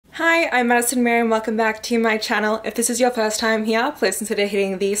Hi, I'm Madison Mary and welcome back to my channel. If this is your first time here, please consider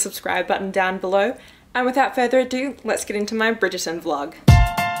hitting the subscribe button down below. And without further ado, let's get into my Bridgerton vlog.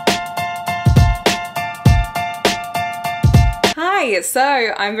 Hi,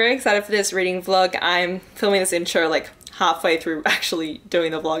 so I'm very excited for this reading vlog. I'm filming this intro like halfway through actually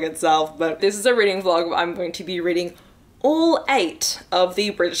doing the vlog itself, but this is a reading vlog where I'm going to be reading all 8 of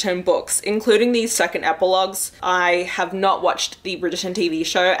the Bridgerton books, including the second epilogues. I have not watched the Bridgerton TV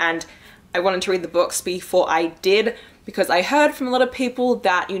show and I wanted to read the books before I did because I heard from a lot of people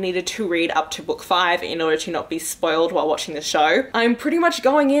that you needed to read up to book 5 in order to not be spoiled while watching the show. I'm pretty much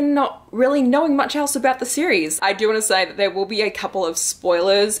going in not really knowing much else about the series. I do want to say that there will be a couple of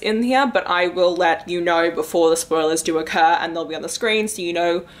spoilers in here, but I will let you know before the spoilers do occur and they'll be on the screen so you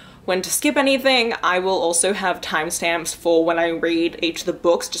know when to skip anything. I will also have timestamps for when I read each of the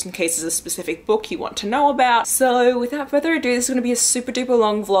books, just in case there's a specific book you want to know about. So without further ado, this is going to be a super duper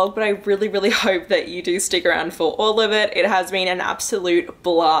long vlog, but I really hope that you do stick around for all of it. It has been an absolute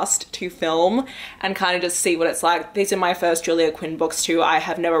blast to film and kind of just see what it's like. These are my first Julia Quinn books too. I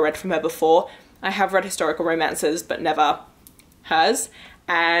have never read from her before. I have read historical romances, but never hers.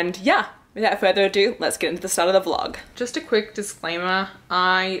 And yeah, without further ado, let's get into the start of the vlog. Just a quick disclaimer,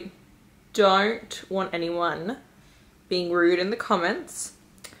 I don't want anyone being rude in the comments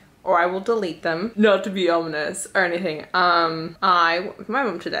or I will delete them. Not to be ominous or anything. I went with my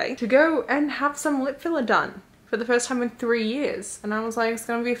mum today to go and have some lip filler done for the first time in 3 years. And I was like, it's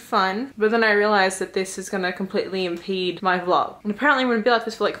gonna be fun. But then I realized that this is gonna completely impede my vlog. And apparently I'm gonna be like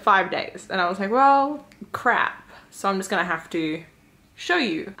this for like 5 days. And I was like, well, crap. So I'm just gonna have to show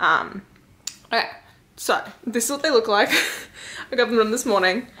you. Okay, so this is what they look like. I got them done this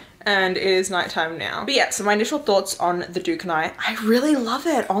morning and it is nighttime now. But yeah, so my initial thoughts on The Duke and I really love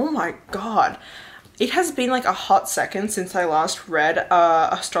it. Oh my god. It has been like a hot second since I last read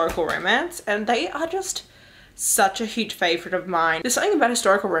a historical romance and they are just such a huge favorite of mine. There's something about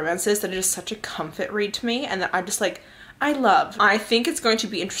historical romances that are just such a comfort read to me and that I just like, I love. I think it's going to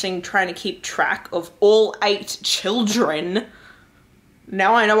be interesting trying to keep track of all 8 children.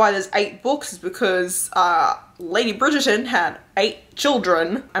 Now I know why there's 8 books, because Lady Bridgerton had 8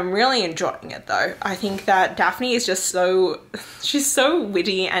 children. I'm really enjoying it though. I think that Daphne is just she's so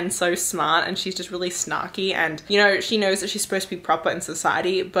witty and so smart and she's just really snarky and, you know, she knows that she's supposed to be proper in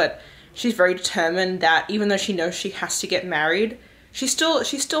society, but she's very determined that even though she knows she has to get married, she's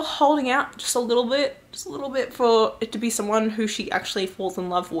still holding out just a little bit for it to be someone who she actually falls in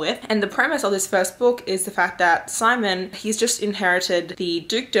love with. And the premise of this first book is the fact that Simon, he's just inherited the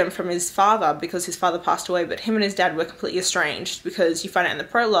dukedom from his father because his father passed away, but him and his dad were completely estranged because you find out in the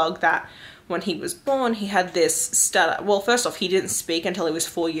prologue that when he was born, he had this stutter. Well, first off, he didn't speak until he was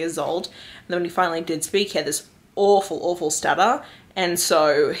 4 years old. And then when he finally did speak, he had this awful stutter. And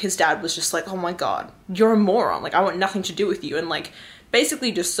so his dad was just like, oh my god, you're a moron. Like, I want nothing to do with you. And like,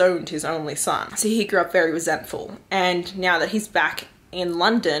 basically disowned his only son. So he grew up very resentful. And now that he's back in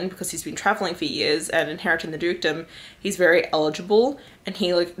London, because he's been traveling for years and inheriting the dukedom, he's very eligible and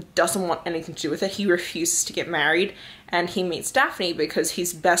he like doesn't want anything to do with it. He refuses to get married and he meets Daphne because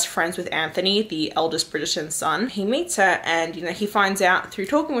he's best friends with Anthony, the eldest Bridgerton son. He meets her and, you know, he finds out through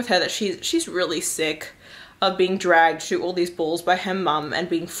talking with her that she's really sick of being dragged to all these balls by her mum and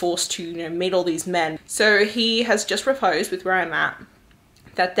being forced to, you know, meet all these men. So he has just proposed, with where I'm at,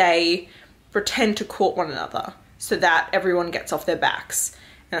 that they pretend to court one another so that everyone gets off their backs.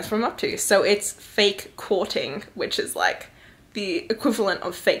 And that's what I'm up to. So it's fake courting, which is like the equivalent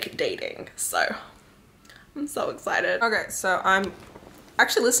of fake dating. So I'm so excited. Okay, so I'm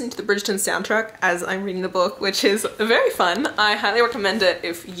actually listening to the Bridgerton soundtrack as I'm reading the book, which is very fun. I highly recommend it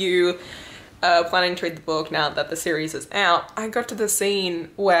if you planning to read the book now that the series is out. I got to the scene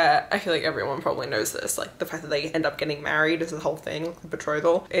where I feel like everyone probably knows this, like the fact that they end up getting married is the whole thing, the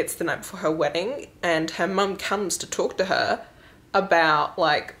betrothal. It's the night before her wedding and her mum comes to talk to her about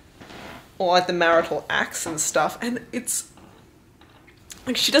like all like the marital acts and stuff, and it's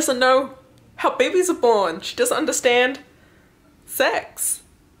like she doesn't know how babies are born. She doesn't understand sex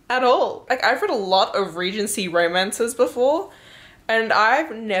at all. Like, I've read a lot of Regency romances before and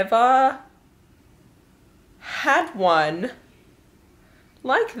I've never had one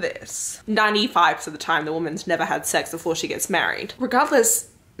like this. 95% of the time the woman's never had sex before she gets married.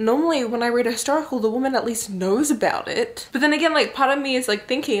 Regardless, normally when I read a historical, the woman at least knows about it. But then again, like, part of me is like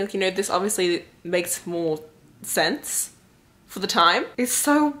thinking, like, you know, this obviously makes more sense for the time. It's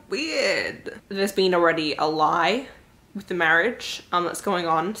so weird. There's been already a lie with the marriage that's going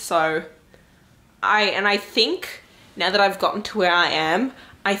on. So I think now that I've gotten to where I am,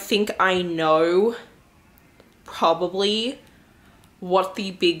 I think I know probably what the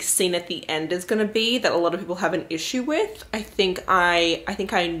big scene at the end is going to be that a lot of people have an issue with, I think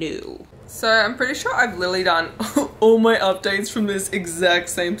I knew. So I'm pretty sure I've literally done all my updates from this exact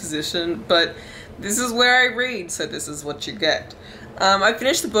same position, but this is where I read, so this is what you get. I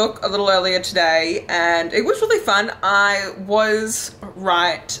finished the book a little earlier today and it was really fun. I was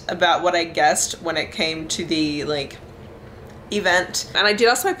right about what I guessed when it came to the like event, and I did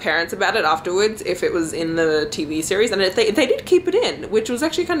ask my parents about it afterwards if it was in the TV series, and they did keep it in, which was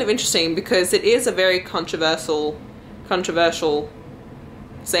actually kind of interesting because it is a very controversial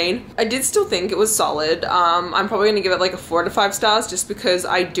scene. I did still think it was solid. I'm probably gonna give it like a 4 out of 5 stars just because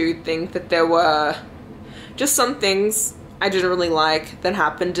I do think that there were just some things I didn't really like that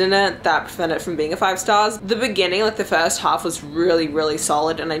happened in it that prevented it from being a 5 stars. The beginning, like the first half, was really, really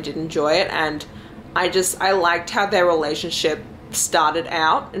solid and I did enjoy it, and I liked how their relationship started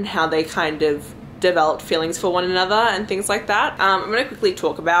out and how they kind of developed feelings for one another and things like that. I'm gonna quickly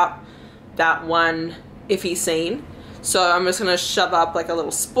talk about that one iffy scene. So I'm just gonna shove up like a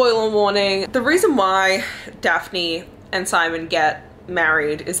little spoiler warning. The reason why Daphne and Simon get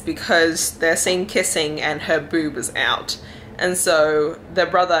married is because they're seen kissing and her boob is out. And so their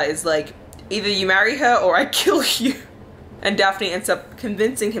brother is like, either you marry her or I kill you. And Daphne ends up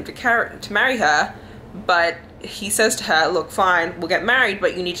convincing him to marry her, but he says to her, look, fine, we'll get married,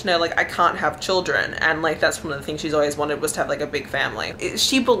 but you need to know, like, I can't have children. And like that's one of the things she's always wanted, was to have like a big family.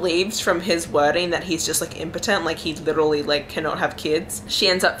 She believes from his wording that he's just like impotent, like he literally like cannot have kids. She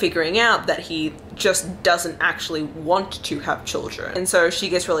ends up figuring out that he just doesn't actually want to have children. And so she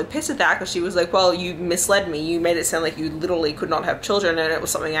gets really pissed at that because she was like, well, you misled me. You made it sound like you literally could not have children and it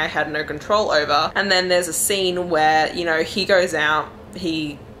was something I had no control over. And then there's a scene where, you know, he goes out,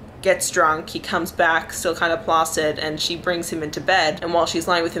 he gets drunk, he comes back still kind of plastered, and she brings him into bed, and while she's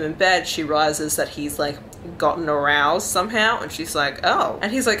lying with him in bed she realizes that he's like gotten aroused somehow, and she's like, oh,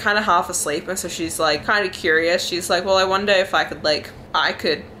 and he's like kind of half asleep, and so she's like kind of curious. She's like, well, I wonder if I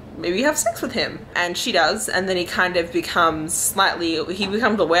could maybe have sex with him. And she does, and then he kind of becomes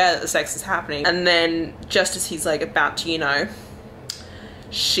aware that the sex is happening, and then just as he's like about to, you know,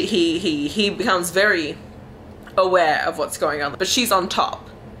 he becomes very aware of what's going on, but she's on top.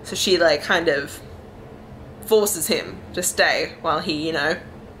 So she like kind of forces him to stay while he, you know,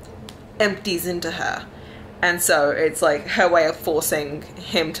 empties into her. And so it's like her way of forcing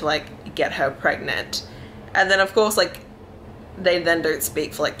him to like get her pregnant. And then of course like they then don't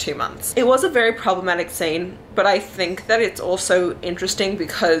speak for like 2 months. It was a very problematic scene, but I think that it's also interesting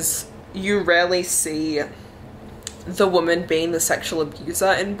because you rarely see the woman being the sexual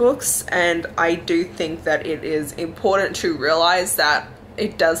abuser in books, and I do think that it is important to realize that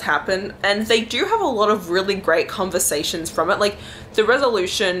it does happen, and they do have a lot of really great conversations from it. Like the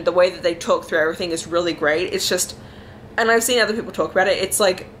resolution, the way that they talk through everything is really great. It's just, and I've seen other people talk about it, it's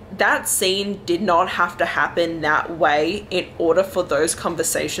like that scene did not have to happen that way in order for those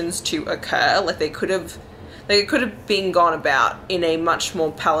conversations to occur. Like they could have been gone about in a much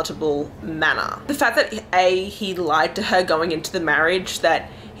more palatable manner. The fact that he lied to her going into the marriage, that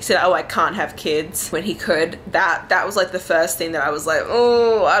he said, oh, I can't have kids, when he could, that was like the first thing that I was like,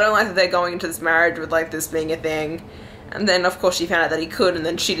 oh, I don't like that they're going into this marriage with like this being a thing. And then of course she found out that he could, and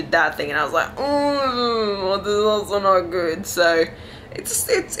then she did that thing, and I was like, oh, this is also not good. So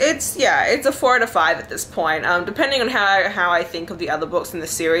it's yeah, it's a 4 out of 5 at this point. Depending on how I think of the other books in the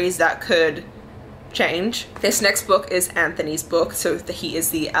series, that could change. This next book is Anthony's book, so he is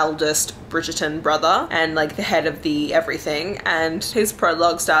the eldest Bridgerton brother and like the head of the everything, and his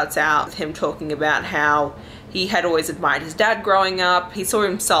prologue starts out with him talking about how he had always admired his dad growing up. He saw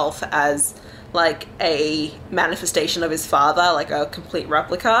himself as like a manifestation of his father, like a complete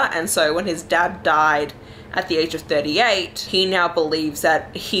replica, and so when his dad died at the age of 38, he now believes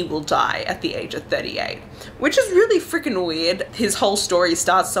that he will die at the age of 38, which is really freaking weird. His whole story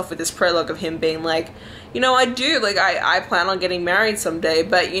starts off with this prologue of him being like, you know, I plan on getting married someday,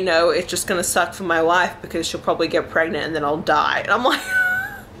 but you know, it's just gonna suck for my wife because she'll probably get pregnant and then I'll die. And I'm like,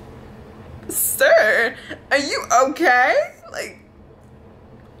 sir, are you okay? Like,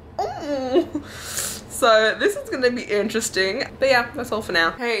 oh. So this is gonna be interesting. But yeah, that's all for now.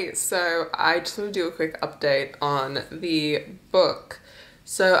 Hey, so I just want to do a quick update on the book.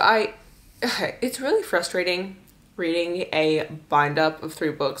 So it's really frustrating reading a bind up of 3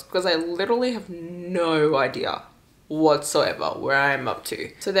 books because I literally have no idea whatsoever where I'm up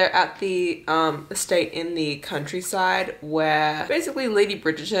to. So they're at the estate in the countryside where basically Lady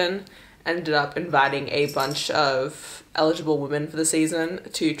Bridgerton ended up inviting a bunch of eligible women for the season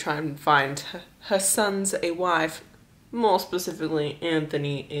to try and find her sons a wife. more specifically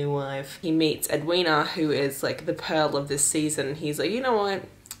Anthony Alewife. He meets Edwina, who is like the pearl of this season. He's like, you know what?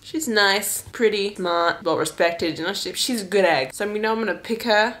 She's nice, pretty, smart, well respected, you know, she's a good egg. So, you know, I'm gonna pick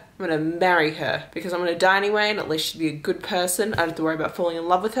her, I'm gonna marry her because I'm gonna die anyway and at least she'd be a good person. I don't have to worry about falling in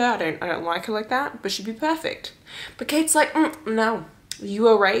love with her. I don't like her like that, but she'd be perfect. But Kate's like, no, you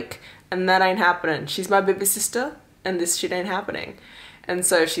a rake and that ain't happening. She's my baby sister and this shit ain't happening. And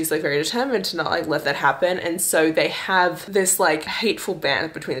so she's like very determined to not like let that happen. And so they have this like hateful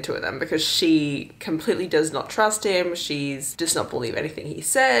band between the two of them because she completely does not trust him. She's does not believe anything he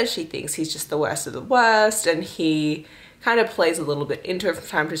says. She thinks he's just the worst of the worst. And he kind of plays a little bit into it from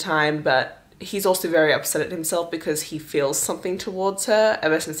time to time, but he's also very upset at himself because he feels something towards her.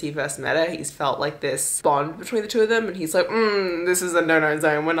 Ever since he first met her, he's felt like this bond between the two of them. And he's like, this is a no-no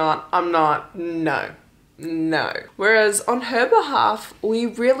zone. No. Whereas on her behalf, we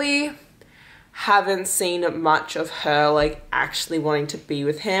really haven't seen much of her like actually wanting to be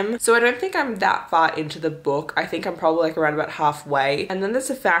with him. So I don't think I'm that far into the book. I think I'm probably like around about halfway. And then there's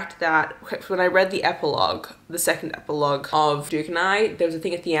the fact that when I read the epilogue, the second epilogue of Duke and I, there was a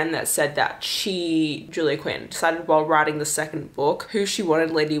thing at the end that said that Julia Quinn, decided while writing the second book who she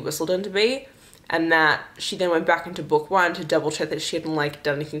wanted Lady Whistledown to be. And that she then went back into book one to double check that she hadn't like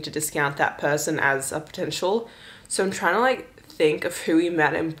done anything to discount that person as a potential. So I'm trying to like think of who we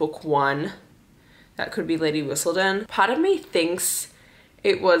met in book one that could be Lady Whistledown. Part of me thinks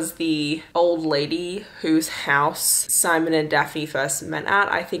it was the old lady whose house Simon and Daphne first met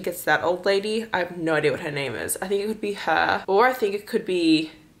at. I think it's that old lady. I have no idea what her name is. I think it could be her, or I think it could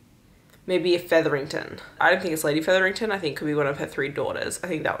be maybe a Featherington. I don't think it's Lady Featherington. I think it could be one of her 3 daughters. I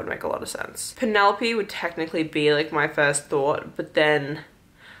think that would make a lot of sense. Penelope would technically be like my first thought, but then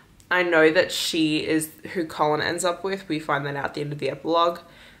I know that she is who Colin ends up with. We find that out at the end of the epilogue.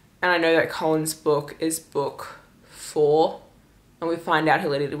 And I know that Colin's book is book 4. And we find out who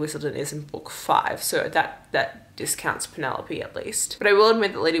Lady Whistledown is in book 5. So that discounts Penelope at least. But I will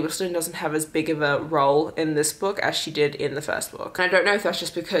admit that Lady Whistledown doesn't have as big of a role in this book as she did in the first book. And I don't know if that's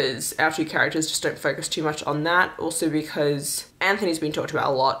just because our 2 characters just don't focus too much on that. Also because Anthony's been talked about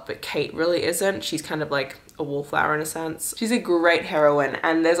a lot, but Kate really isn't. She's kind of like a wallflower in a sense. She's a great heroine,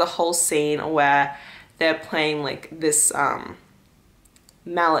 and there's a whole scene where they're playing like this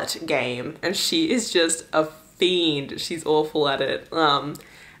mallet game, and she is just a fiend. She's awful at it.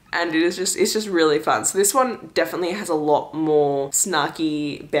 And it's just really fun. So this one definitely has a lot more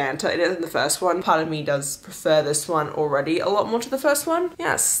snarky banter in it than the first one. Part of me does prefer this one already a lot more to the first one.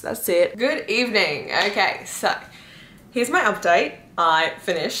 Yes, that's it. Good evening. Okay, so here's my update. I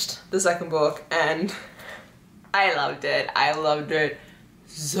finished the second book and I loved it. I loved it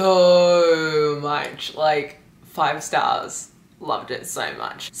so much. Like 5 stars. Loved it so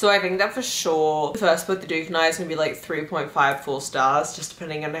much. So I think that for sure the first book, The Duke and I, is gonna be like 3.54 stars, just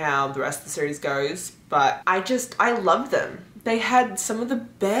depending on how the rest of the series goes. But I love them. They had some of the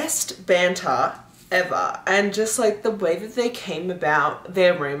best banter ever, and just like the way that they came about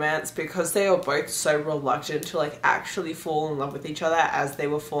their romance, because they were both so reluctant to like actually fall in love with each other as they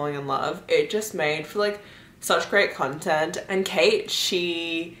were falling in love. It just made for like such great content. And Kate,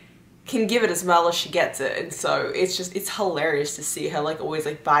 she can give it as well as she gets it, and so it's hilarious to see her like always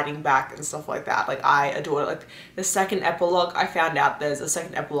like biting back and stuff like that. Like I adore it. Like the second epilogue, I found out there's a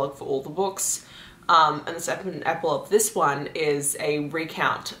second epilogue for all the books, and the second epilogue of this one is a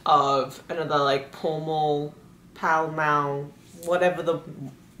recount of another like Pall Mall, whatever the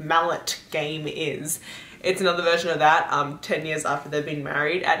mallet game is. It's another version of that 10 years after they've been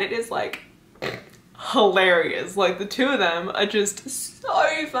married, and it is like hilarious. Like the two of them are just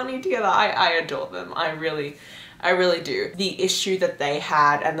so funny together. I adore them. I really do. The issue that they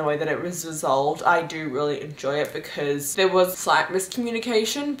had and the way that it was resolved, I do really enjoy it, because there was slight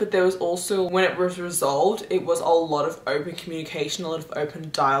miscommunication, but there was also, when it was resolved, it was a lot of open communication, a lot of open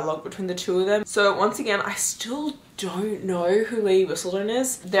dialogue between the two of them. So once again, I still don't know who Lady Whistledown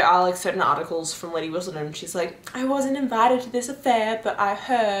is. There are like certain articles from Lady Whistledown. She's like, I wasn't invited to this affair, but I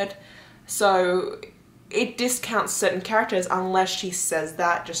heard. So it discounts certain characters unless she says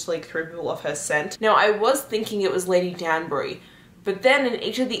that, just like through people of her scent. Now I was thinking it was Lady Danbury, but then in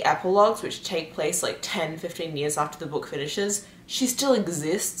each of the epilogues, which take place like 10-15 years after the book finishes, she still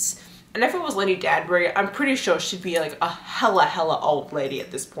exists. And if it was Lady Danbury, I'm pretty sure she'd be like a hella old lady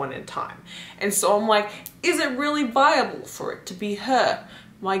at this point in time. And so I'm like, is it really viable for it to be her?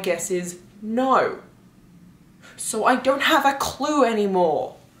 My guess is no. So I don't have a clue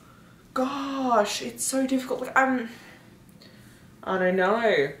anymore. Gosh, it's so difficult. Like, I don't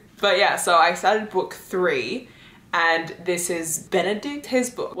know. But yeah, so I started book 3, and this is Benedict, his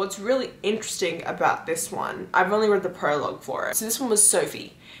book. What's really interesting about this one, I've only read the prologue for it. So this one was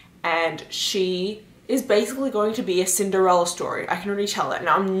Sophie, and she is basically going to be a Cinderella story. I can already tell that.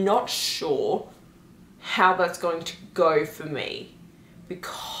 Now, I'm not sure how that's going to go for me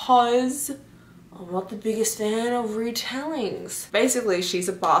because I'm not the biggest fan of retellings. Basically, she's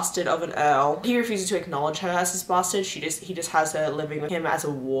a bastard of an earl. He refuses to acknowledge her as his bastard. He just has her living with him as a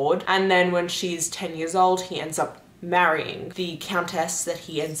ward. And then when she's 10 years old, he ends up marrying the countess that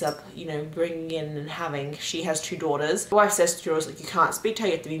he ends up, you know, bringing in and having. She has 2 daughters. The wife says to her, like, you can't speak to her,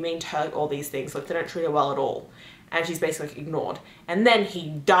 you have to be mean to her, all these things. Like, they don't treat her well at all. And she's basically like, ignored. And then he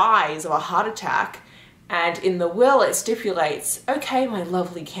dies of a heart attack. And in the will, it stipulates, okay, my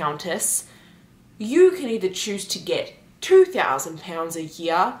lovely countess, you can either choose to get £2,000 a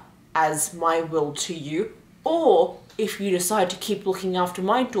year as my will to you, or if you decide to keep looking after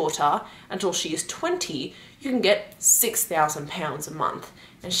my daughter until she is 20, you can get £6,000 a month.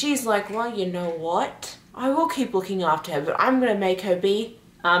 And she's like, well, you know what? I will keep looking after her, but I'm gonna make her be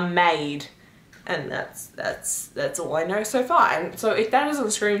a maid. And that's all I know so far. And so if that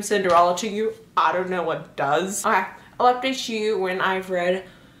doesn't scream Cinderella to you, I don't know what does. Okay, I'll update you when I've read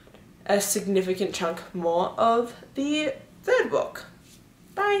a significant chunk more of the 3rd book.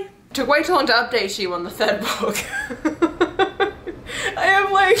 Bye. Took way too long to update you on the 3rd book. I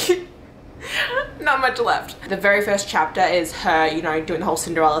have like not much left. The very first chapter is her, you know, doing the whole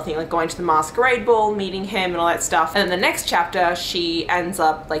Cinderella thing, like going to the masquerade ball, meeting him and all that stuff. And then the next chapter, she ends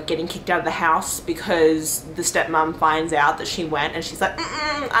up like getting kicked out of the house because the stepmom finds out that she went, and she's like,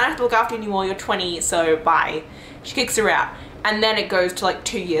 I don't have to look after you anymore, you're 20, so bye. She kicks her out. And then it goes to like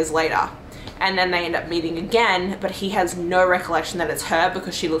 2 years later. And then they end up meeting again, but he has no recollection that it's her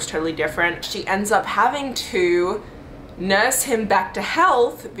because she looks totally different. She ends up having to nurse him back to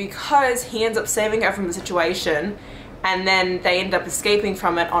health because he ends up saving her from the situation, and then they end up escaping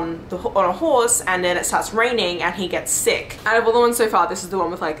from it on a horse, and then it starts raining and he gets sick. Out of all the ones so far, this is the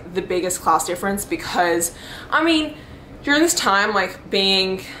one with like the biggest class difference because, I mean, during this time, like,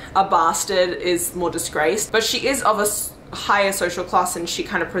 being a bastard is more disgraced, but she is of a higher social class and she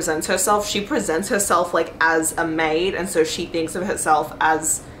kind of presents herself. She presents herself like as a maid, and so she thinks of herself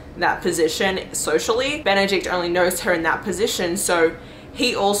as that position socially. Benedict only knows her in that position, so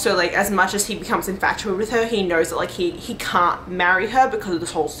he also, like, as much as he becomes infatuated with her, he knows that like he can't marry her because of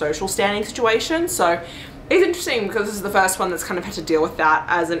this whole social standing situation. So it's interesting because this is the first one that's kind of had to deal with that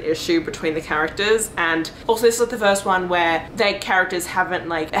as an issue between the characters. And also this is like the first one where their characters haven't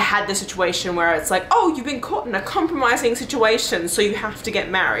like had the situation where it's like, oh, you've been caught in a compromising situation, so you have to get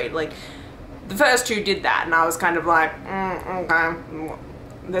married. Like, the first 2 did that, and I was kind of like, okay.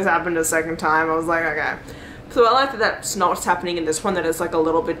 This happened a second time. I was like, okay. So I like that that's not what's happening in this one, that is like a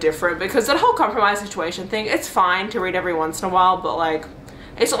little bit different, because that whole compromise situation thing, it's fine to read every once in a while, but like,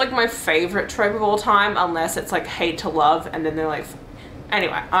 it's not like my favorite trope of all time unless it's like hate to love, and then they're like,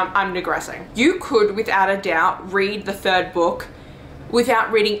 anyway, I'm digressing. You could, without a doubt, read the 3rd book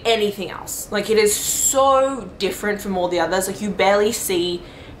without reading anything else. Like, it is so different from all the others. Like, you barely see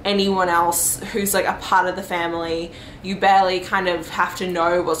anyone else who's like a part of the family. You barely kind of have to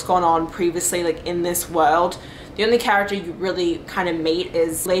know what's gone on previously, like, in this world. The only character you really kind of meet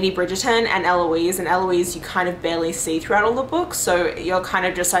is Lady Bridgerton and Eloise you kind of barely see throughout all the books, so you're kind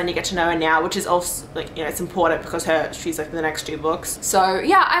of just starting to get to know her now, which is also, like, you know, it's important because she's like in the next 2 books. So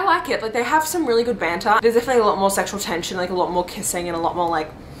yeah, I like it. Like, they have some really good banter. There's definitely a lot more sexual tension, like a lot more kissing and a lot more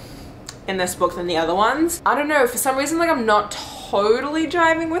like in this book than the other ones. I don't know, for some reason, like, I'm not totally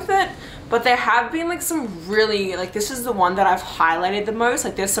jiving with it, but there have been like some really, like, this is the one that I've highlighted the most.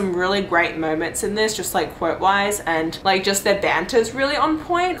 Like, there's some really great moments in this, just like quote wise, and like just their banter is really on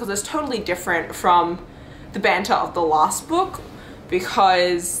point, because it's totally different from the banter of the last book,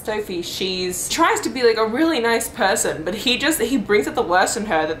 because Sophie, she tries to be like a really nice person, but he brings out the worst in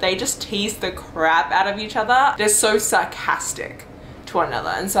her, that they just tease the crap out of each other. They're so sarcastic to one another,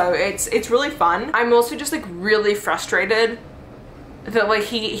 and so it's really fun. I'm also just like really frustrated that like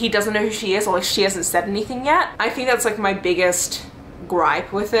he doesn't know who she is, or like she hasn't said anything yet. I think that's like my biggest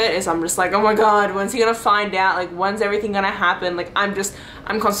gripe with it, is I'm just like, oh my god, when's he gonna find out? Like, when's everything gonna happen? Like, I'm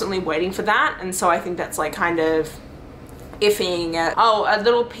constantly waiting for that, and so I think that's like kind of iffying it. Oh, a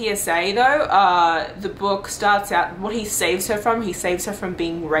little PSA though, the book starts out, what he saves her from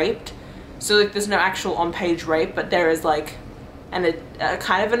being raped. So like, there's no actual on-page rape, but there is like a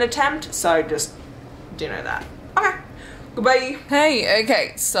kind of an attempt, so just do know that. Okay. Goodbye. Hey,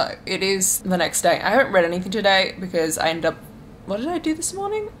 okay, so it is the next day. I haven't read anything today because I ended up, what did I do this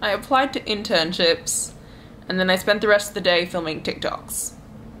morning? I applied to internships, and then I spent the rest of the day filming TikToks.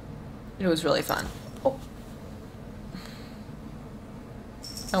 It was really fun. Oh.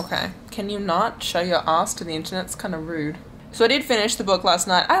 Okay. Can you not show your ass to the internet? It's kind of rude. So I did finish the book last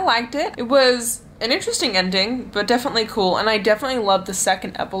night. I liked it. It was an interesting ending, but definitely cool. And I definitely loved the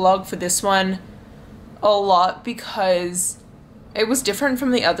second epilogue for this one a lot because it was different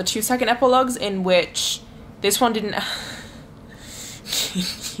from the other two second epilogues, in which this one didn't...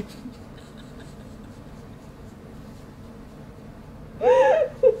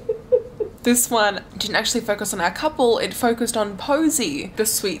 This one didn't actually focus on our couple, it focused on Posey, the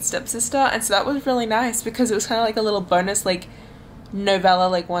sweet stepsister, and so that was really nice because it was kind of like a little bonus, like, novella,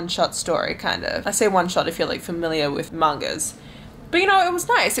 like one-shot story, kind of. I say one-shot if you're, like, familiar with mangas. But, you know, it was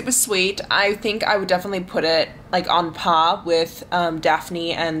nice. It was sweet. I think I would definitely put it, like, on par with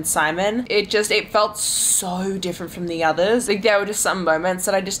Daphne and Simon. It felt so different from the others. Like, there were just some moments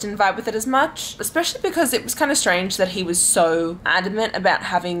that I just didn't vibe with it as much. Especially because it was kind of strange that he was so adamant about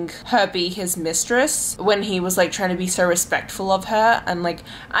having her be his mistress when he was, like, trying to be so respectful of her. And, like,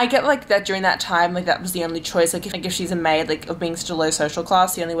 I get, like, that during that time, like, that was the only choice. Like, if she's a maid, like, of being such a low social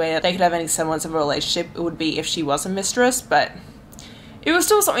class, the only way that they could have any semblance of a relationship would be if she was a mistress, but... it was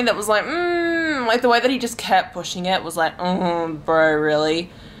still something that was like, like the way that he just kept pushing it was like, bro, really?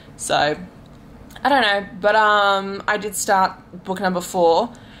 So, I don't know, but I did start book number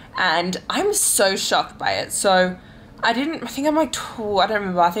 4, and I'm so shocked by it. So, I think I'm like, I don't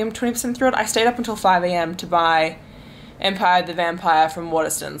remember, I think I'm 20% through it. I stayed up until 5 AM to buy Empire the Vampire from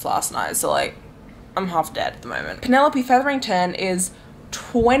Waterstones last night, so like, I'm half dead at the moment. Penelope Featherington is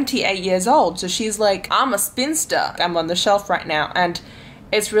 28 years old, so she's like, I'm a spinster. I'm on the shelf right now, and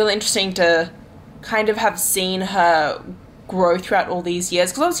it's really interesting to kind of have seen her grow throughout all these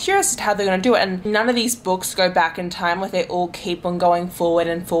years, because I was curious as to how they're going to do it, and none of these books go back in time, like they all keep on going forward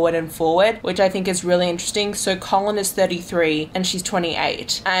and forward and forward, which I think is really interesting. So Colin is 33 and she's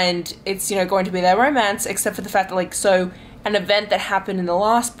 28, and it's, you know, going to be their romance, except for the fact that, like, so an event that happened in the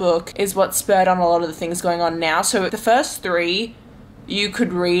last book is what spurred on a lot of the things going on now. So the first 3 you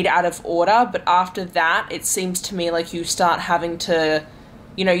could read out of order, but after that, it seems to me like you start having to,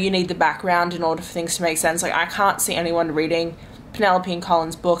 you know, you need the background in order for things to make sense. Like, I can't see anyone reading Penelope and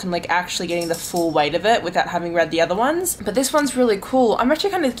Colin's book and, like, actually getting the full weight of it without having read the other ones. But this one's really cool. I'm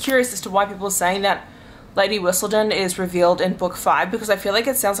actually kind of curious as to why people are saying that Lady Whistledown is revealed in book 5, because I feel like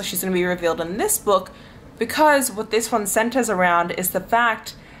it sounds like she's going to be revealed in this book, because what this one centers around is the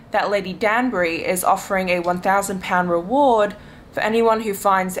fact that Lady Danbury is offering a £1,000 reward for anyone who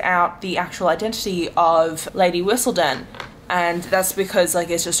finds out the actual identity of Lady Whistledown. And that's because, like,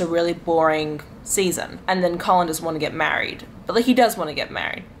 it's just a really boring season. And then Colin doesn't want to get married. But, like, he does want to get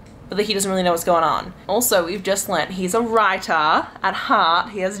married. But, like, he doesn't really know what's going on. Also, we've just learnt he's a writer at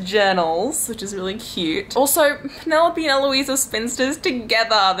heart. He has journals, which is really cute. Also, Penelope and Eloise are spinsters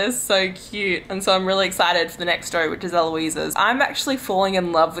together. They're so cute. And so I'm really excited for the next story, which is Eloise's. I'm actually falling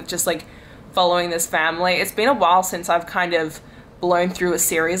in love with just, like, following this family. It's been a while since I've kind of blown through a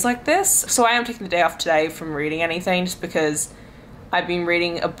series like this, so I am taking the day off today from reading anything, just because I've been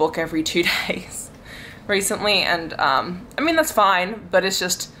reading a book every 2 days recently, and I mean, that's fine, but it's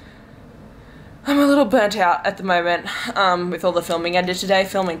just, I'm a little burnt out at the moment with all the filming I did today.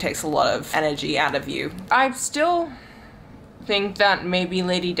 Filming takes a lot of energy out of you. I still think that maybe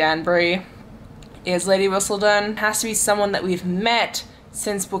Lady Danbury is Lady Whistledown. It has to be someone that we've met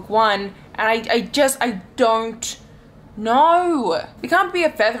since book 1, and I don't know. It can't be a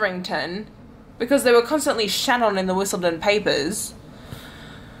Featherington, because they were constantly shat on in the Whistledown papers.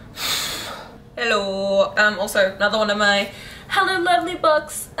 Hello. Also, another one of my Hello Lovely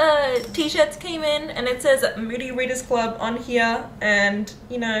Books t-shirts came in, and it says Moody Readers Club on here, and,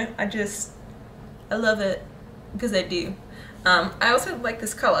 you know, I love it, because I do. I also like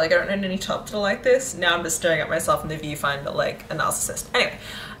this colour. Like, I don't own any tops that are like this. Now I'm just staring at myself in the viewfinder like a narcissist. Anyway,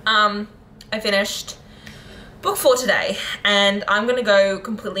 I finished book 4 today, and I'm gonna go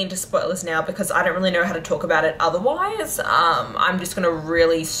completely into spoilers now because I don't really know how to talk about it otherwise. I'm just gonna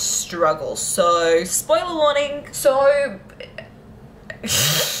really struggle. So, spoiler warning. So,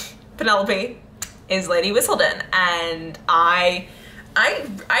 Penelope is Lady Whistledown, and I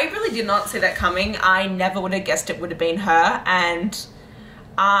really did not see that coming. I never would have guessed it would have been her, and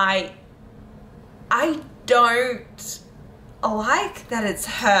I don't like that it's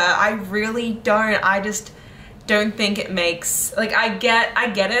her. I really don't. I just don't think it makes, like, I get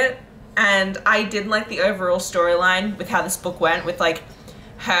it, and I did like the overall storyline with how this book went, with, like,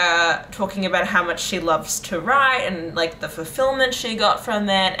 her talking about how much she loves to write and like the fulfillment she got from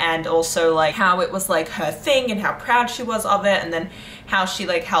it, and also like how it was like her thing and how proud she was of it, and then how she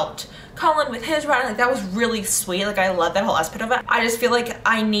like helped Colin with his writing. Like that was really sweet. Like I love that whole aspect of it. I just feel like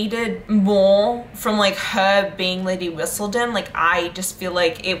I needed more from like her being Lady Whistledown. Like I just feel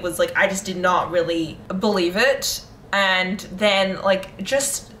like it was like I just did not really believe it. And then like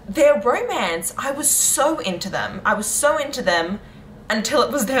just their romance, I was so into them. I was so into them until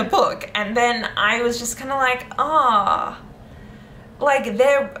it was their book, and then I was just kind of like, ah, like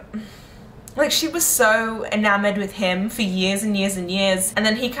like she was so enamored with him for years and years and years, and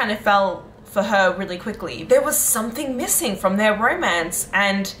then he kind of fell for her really quickly. There was something missing from their romance,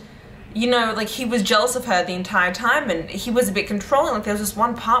 and you know, like he was jealous of her the entire time, and he was a bit controlling. Like there was this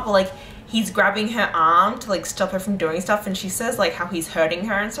one part where like he's grabbing her arm to like stop her from doing stuff, and she says like how he's hurting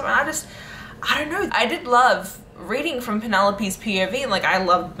her and stuff, and I don't know, I did love reading from Penelope's POV. Like I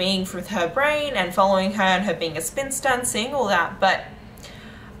loved being with her brain and following her and her being a spinster and seeing all that, but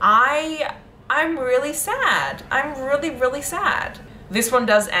I'm really sad. I'm really sad. This one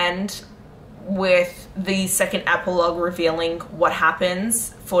does end with the second epilogue revealing what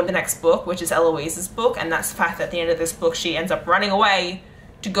happens for the next book, which is Eloise's book, and that's the fact that at the end of this book she ends up running away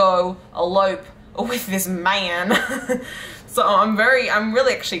to go elope with this man. So I'm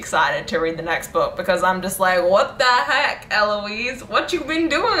really actually excited to read the next book, because I'm just like, what the heck, Eloise? What you been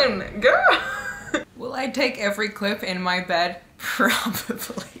doing, girl? Will I take every clip in my bed?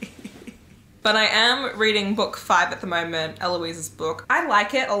 Probably. But I am reading book 5 at the moment, Eloise's book. I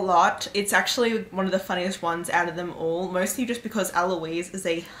like it a lot. It's actually one of the funniest ones out of them all, mostly just because Eloise is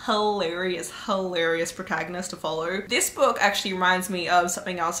a hilarious protagonist to follow. This book actually reminds me of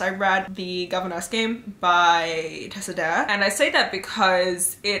something else I read, The Governess Game by Tessa Dare. And I say that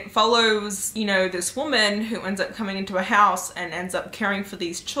because it follows, you know, this woman who ends up coming into a house and ends up caring for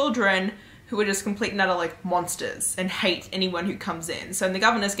these children who are just complete and utter like monsters and hate anyone who comes in. So in the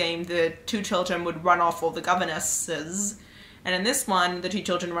Governess Game, the 2 children would run off all the governesses, and in this one, the 2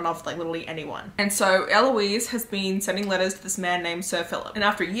 children run off like literally anyone. And so Eloise has been sending letters to this man named Sir Philip. And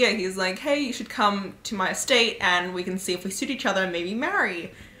after a year, he's like, hey, you should come to my estate and we can see if we suit each other and maybe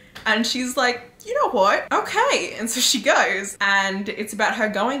marry. And she's like, you know what? Okay. And so she goes, and it's about her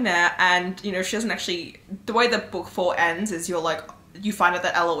going there, and you know, she doesn't actually, the way that book 4 ends is you find out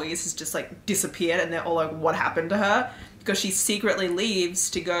that Eloise has just like disappeared, and they're all like, what happened to her? Because she secretly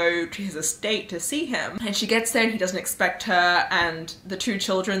leaves to go to his estate to see him. And she gets there and he doesn't expect her, and the 2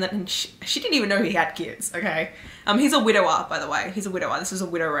 children that she didn't even know he had kids, okay? He's a widower, by the way. He's a widower. This is a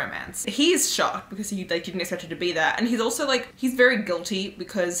widow romance. He's shocked because he like didn't expect her to be there. And he's also like, he's very guilty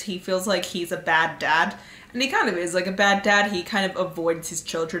because he feels like he's a bad dad. And he kind of is like a bad dad. He kind of avoids his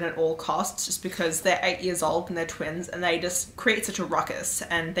children at all costs just because they're 8 years old and they're twins, and they just create such a ruckus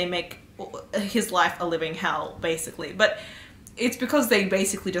and they make his life a living hell, basically. But it's because they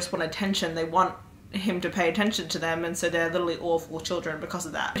basically just want attention. They want him to pay attention to them, and so they're literally awful children because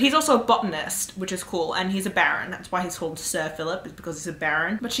of that. But he's also a botanist, which is cool, and he's a baron. That's why he's called Sir Philip, is because he's a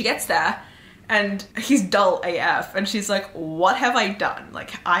baron. But she gets there and he's dull AF, and she's like, what have I done? Like,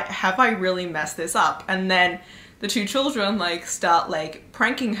 have I really messed this up? And then the 2 children like start like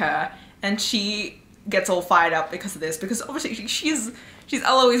pranking her, and she gets all fired up because of this, because obviously she's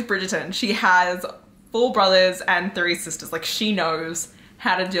Eloise Bridgerton. She has 4 brothers and 3 sisters. Like, she knows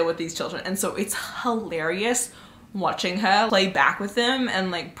how to deal with these children, and so it's hilarious watching her play back with them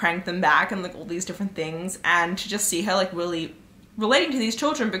and like prank them back and like all these different things, and to just see her like really relating to these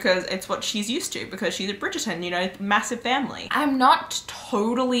children because it's what she's used to, because she's a Bridgerton, you know, massive family. I'm not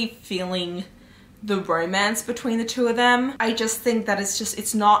totally feeling the romance between the 2 of them. I just think that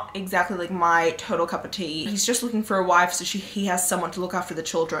it's not exactly like my total cup of tea. He's just looking for a wife so he has someone to look after the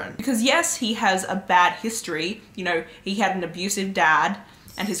children. Because yes, he has a bad history. You know, he had an abusive dad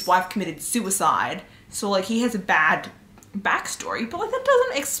and his wife committed suicide. So like he has a bad backstory, but like that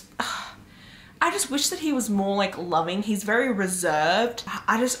doesn't I just wish that he was more like loving. He's very reserved.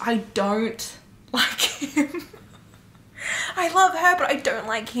 I don't like him. I love her, but I don't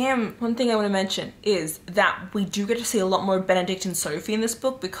like him. One thing I want to mention is that we do get to see a lot more Benedict and Sophie in this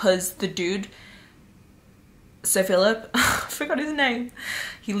book, because the dude, Sir Philip, I forgot his name.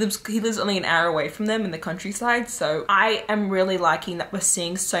 He lives only an hour away from them in the countryside, so I am really liking that we're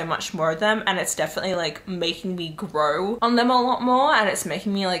seeing so much more of them, and it's definitely like making me grow on them a lot more, and it's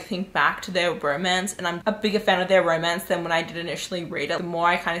making me like think back to their romance, and I'm a bigger fan of their romance than when I did initially read it. The more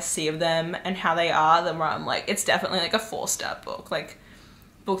I kind of see of them and how they are, the more I'm like, it's definitely like a 4-star book. Like,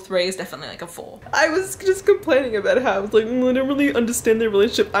 book 3 is definitely like a 4. I was just complaining about how I was like, I don't really understand their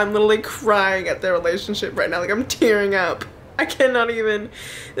relationship. I'm literally crying at their relationship right now. Like, I'm tearing up. I cannot even.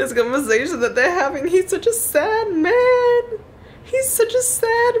 This conversation that they're having, he's such a sad man. He's such a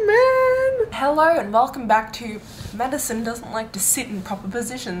sad man. Hello and welcome back to Madison Doesn't Like to Sit in Proper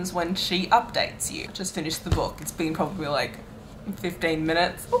Positions When She Updates You. Just finished the book. It's been probably like 15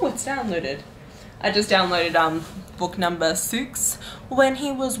 minutes. Oh, it's downloaded. I just downloaded book number 6, When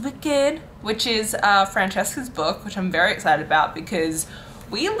He Was Wicked, which is Francesca's book, which I'm very excited about because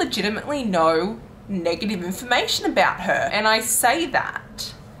we legitimately know negative information about her. And I say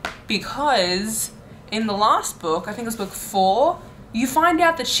that because in the last book, I think it was book 4, you find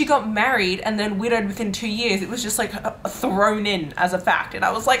out that she got married and then widowed within 2 years. It was just like thrown in as a fact. And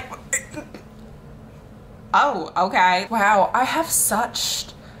I was like, oh, okay. Wow, I have such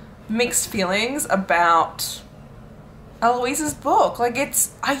mixed feelings about Eloise's book. Like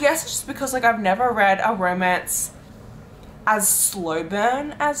I guess it's just because like I've never read a romance as slow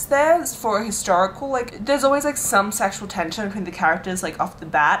burn as theirs for a historical. Like there's always like some sexual tension between the characters like off the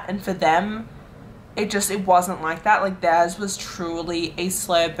bat, and for them it wasn't like that. Like theirs was truly a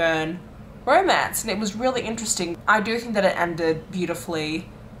slow burn romance and it was really interesting. I do think that it ended beautifully.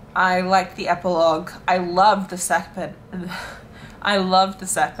 I liked the epilogue. I loved the second I loved the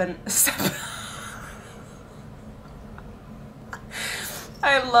second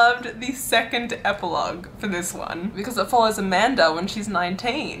epilogue for this one because it follows Amanda when she's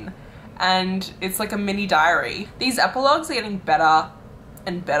 19 and it's like a mini diary. These epilogues are getting better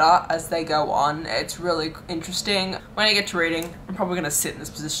and better as they go on. It's really interesting. When I get to reading, I'm probably going to sit in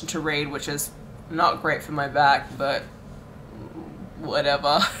this position to read, which is not great for my back, but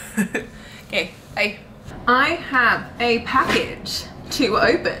whatever. Okay, I have a package to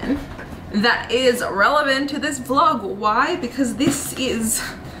open that is relevant to this vlog. Why? Because this is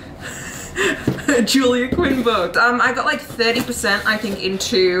a Julia Quinn book. I got like 30% I think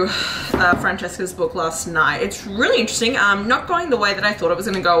into Francesca's book last night. It's really interesting. Not going the way that I thought it was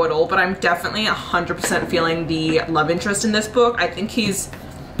going to go at all, but I'm definitely 100% feeling the love interest in this book. I think he's,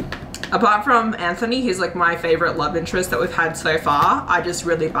 apart from Anthony, he's like my favorite love interest that we've had so far. I just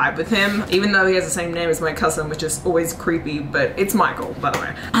really vibe with him, even though he has the same name as my cousin, which is always creepy, but it's Michael, by the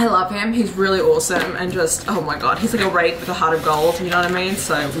way. I love him. He's really awesome and just, oh my god, he's like a rake with a heart of gold, you know what I mean?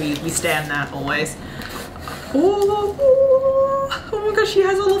 So we stand that always. Oh my gosh, she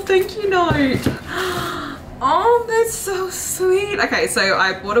has a little thank you note. Oh, that's so sweet. Okay, so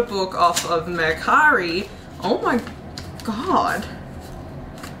I bought a book off of Mercari. Oh my god.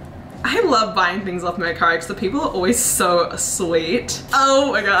 I love buying things off Mercari because the people are always so sweet.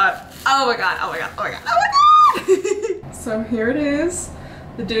 Oh my god. Oh my god. Oh my god. Oh my god. Oh my god. So here it is.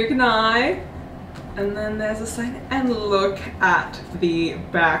 The Duke and I. And then there's a sign. And look at the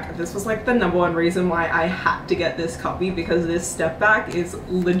back. This was like the #1 reason why I had to get this copy, because this step back is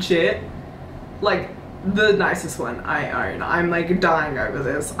legit like the nicest one I own. I'm like dying over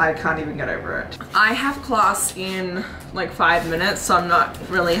this. I can't even get over it. I have class in like 5 minutes, so I'm not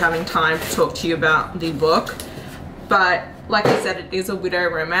really having time to talk to you about the book. But like I said, it is a widow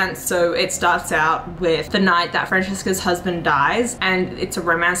romance, so it starts out with the night that Francesca's husband dies, and it's a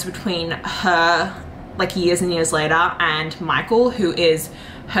romance between her, like years and years later, and Michael, who is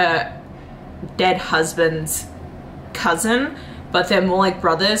her dead husband's cousin, but they're more like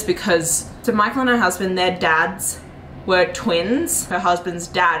brothers because, so Michael and her husband, their dads were twins. Her husband's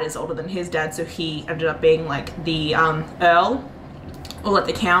dad is older than his dad, so he ended up being like the Earl, or like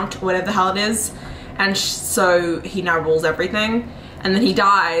the Count, or whatever the hell it is. And so he now rules everything. And then he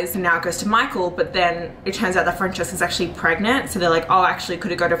dies, and now it goes to Michael, but then it turns out that Francesca's actually pregnant. So they're like, oh, actually,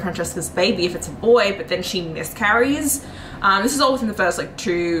 could it go to Francesca's baby if it's a boy? But then she miscarries. This is all within the first like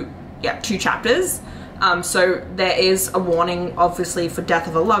two chapters. So there is a warning obviously for death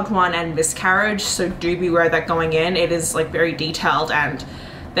of a loved one and miscarriage, so do beware of that going in. It is like very detailed, and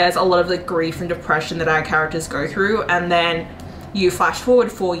there's a lot of like grief and depression that our characters go through. And then you flash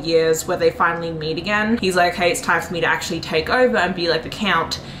forward 4 years where they finally meet again. He's like, hey, it's time for me to actually take over and be like the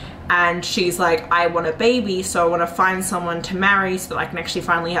Count. And she's like, I want a baby, so I want to find someone to marry so that I can actually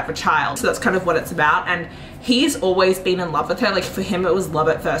finally have a child. So that's kind of what it's about. And he's always been in love with her. Like for him, it was love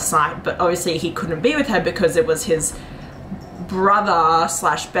at first sight, but obviously he couldn't be with her because it was his brother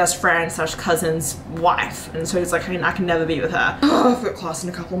slash best friend slash cousin's wife. And so he's like, I can never be with her. Oh, I've got class in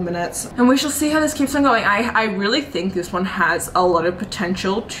a couple of minutes. And we shall see how this keeps on going. I really think this one has a lot of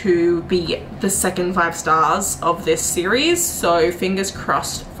potential to be the second 5 stars of this series. So fingers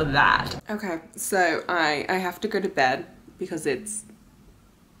crossed for that. Okay, so I have to go to bed because it's,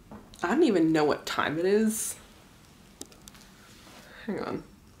 I don't even know what time it is. Hang on.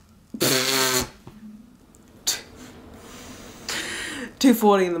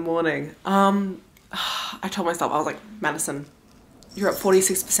 2:40 in the morning. I told myself, I was like, Madison, you're at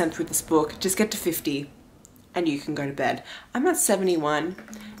 46% through this book. Just get to 50 and you can go to bed. I'm at 71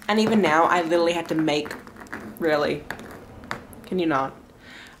 and even now I literally had to make, really, can you not?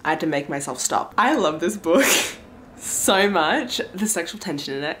 I had to make myself stop. I love this book so much. The sexual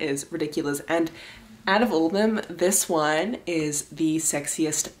tension in it is ridiculous, and out of all of them, this one is the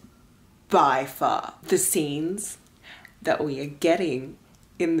sexiest by far. The scenes that we are getting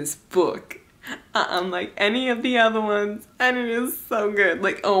in this book are unlike any of the other ones, and it is so good.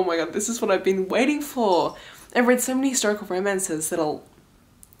 Like, oh my god, this is what I've been waiting for. I've read so many historical romances that are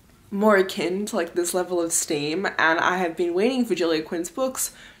more akin to like this level of steam, and I have been waiting for Julia Quinn's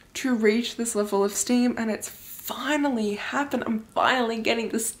books to reach this level of steam, and it's finally happened. I'm finally getting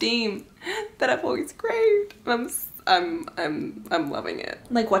the steam that I've always craved. I'm loving it.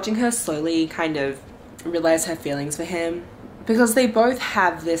 Like watching her slowly kind of realize her feelings for him, because they both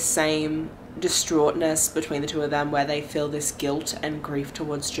have this same distraughtness between the two of them, where they feel this guilt and grief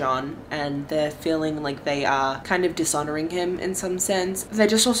towards John, and they're feeling like they are kind of dishonoring him in some sense. They're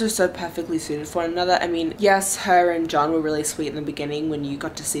just also so perfectly suited for one another. I mean, yes, her and John were really sweet in the beginning when you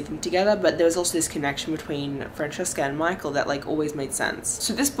got to see them together, but there was also this connection between Francesca and Michael that like always made sense.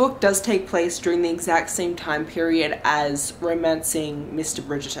 So this book does take place during the exact same time period as Romancing Mr.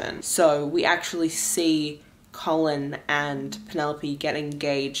 Bridgerton. So we actually see Colin and Penelope get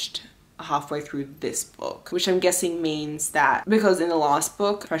engaged halfway through this book, which I'm guessing means that because in the last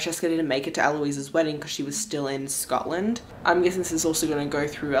book Francesca didn't make it to Eloise's wedding because she was still in Scotland, I'm guessing this is also going to go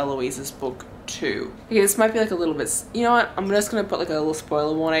through Eloise's book too. Okay, this might be like a little bit, you know what, I'm just going to put like a little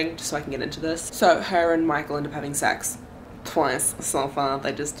spoiler warning just so I can get into this. So her and Michael end up having sex twice so far.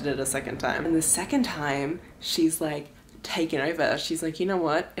 They just did it a second time, and the second time she's like taken over. She's like, you know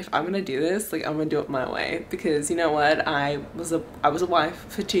what, if I'm gonna do this, like I'm gonna do it my way, because you know what, I was a wife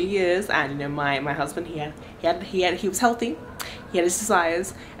for 2 years, and you know my husband, he was healthy, he had his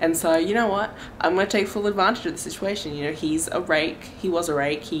desires, and so you know what, I'm gonna take full advantage of the situation. You know, he's a rake, he was a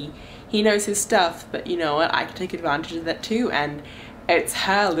rake, he knows his stuff, but you know what, I can take advantage of that too. And it's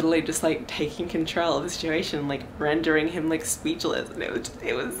her literally just like taking control of the situation, like rendering him like speechless, and it was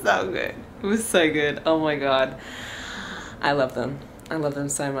so good. It was so good. Oh my god, I love them. I love them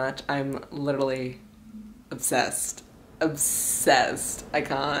so much. I'm literally obsessed. Obsessed. I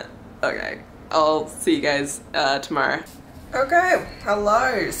can't. Okay. I'll see you guys tomorrow. Okay.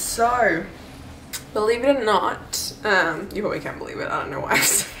 Hello. So, believe it or not, you probably can't believe it. I don't know why.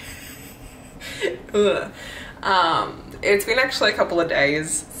 It's been actually a couple of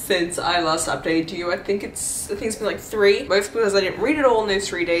days since I last updated you. I think it's been like 3. Most because I didn't read it all in those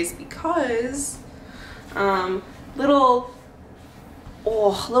 3 days because little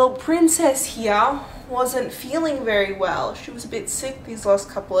princess here wasn't feeling very well. She was a bit sick these last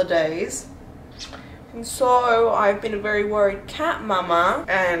couple of days, and so I've been a very worried cat mama,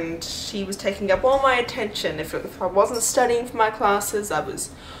 and she was taking up all my attention. If I wasn't studying for my classes, I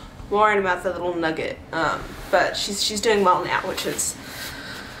was worried about the little nugget. But she's doing well now, which is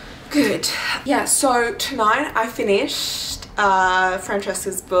good. Yeah, so tonight I finished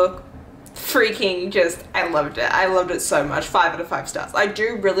Francesca's book. Freaking just, I loved it. I loved it so much. 5 out of 5 stars. I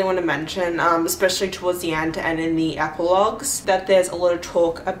do really want to mention, especially towards the end and in the epilogues, that there's a lot of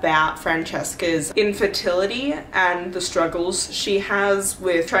talk about Francesca's infertility and the struggles she has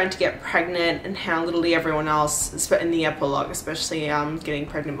with trying to get pregnant, and how literally everyone else in the epilogue, especially getting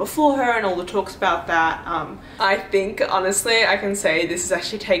pregnant before her, and all the talks about that. I think honestly I can say this has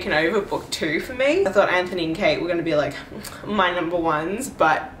actually taken over book 2 for me. I thought Anthony and Kate were going to be like my number ones,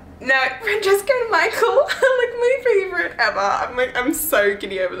 but no, Francesca and Michael are like my favorite ever. I'm so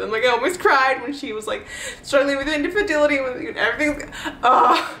giddy over them. Like I almost cried when she was like struggling with infertility and everything.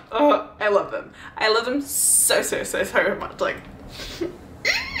 Oh, I love them. I love them so much. Like,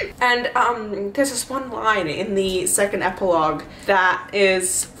 and there's this one line in the second epilogue that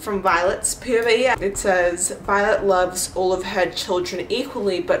is from Violet's POV. It says, Violet loves all of her children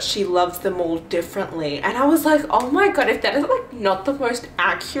equally, but she loves them all differently. And I was like, oh my god, if that is like not the most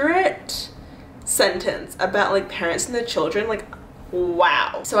accurate sentence about like parents and their children, like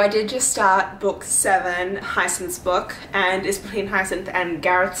wow. So I did just start book 7, Hyacinth's book, and it's between Hyacinth and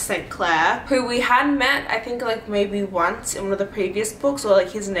Gareth St. Clair, who we had met I think like maybe once in one of the previous books, or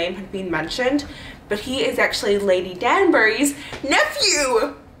like his name had been mentioned, but he is actually Lady Danbury's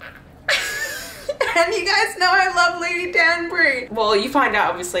nephew. And you guys know I love Lady Danbury. Well, you find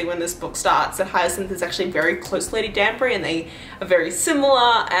out obviously when this book starts that Hyacinth is actually very close to Lady Danbury, and they are very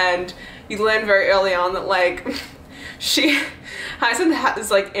similar, and you learn very early on that like Hyacinth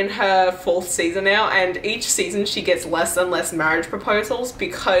is like in her 4th season now, and each season she gets less and less marriage proposals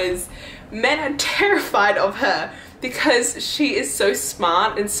because men are terrified of her because she is so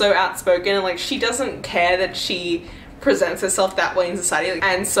smart and so outspoken, and like she doesn't care that she presents herself that way in society.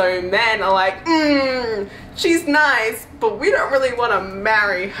 And so men are like, she's nice, but we don't really want to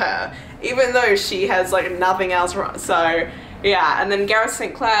marry her, even though she has like nothing else wrong. So yeah, and then Gareth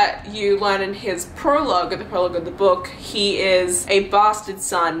St. Clair, you learn in his prologue, the prologue of the book, he is a bastard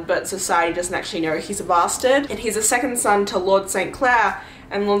son, but society doesn't actually know he's a bastard. And he's a second son to Lord St. Clair,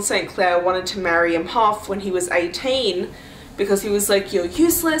 and Lord St. Clair wanted to marry him off when he was 18 because he was like, you're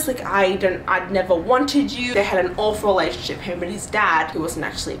useless, like I'd never wanted you. They had an awful relationship, him and his dad, who wasn't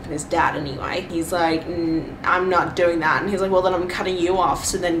actually even his dad anyway. He's like, I'm not doing that. And he's like, well then I'm cutting you off.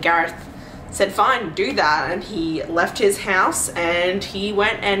 So then Gareth said fine, do that, and he left his house and he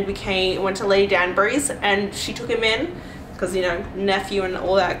went to Lady Danbury's, and she took him in because, you know, nephew and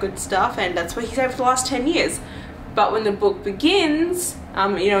all that good stuff, and that's where he stayed for the last 10 years. But when the book begins,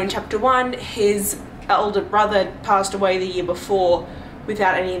 you know, in chapter 1, his elder brother passed away the year before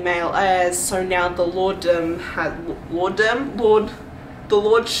without any male heirs, so now the lordship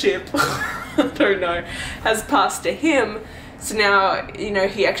I don't know, has passed to him. So now, you know,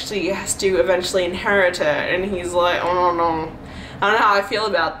 he actually has to eventually inherit it, and he's like, oh no. I don't know how I feel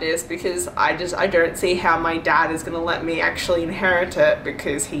about this, because I don't see how my dad is gonna let me actually inherit it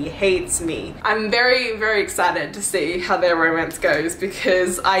because he hates me. I'm very, very excited to see how their romance goes,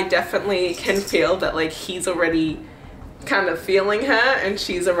 because I definitely can feel that like he's already kind of feeling her and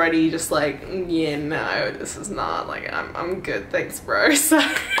she's already just like, yeah, no, this is not, like, I'm good, thanks bro. So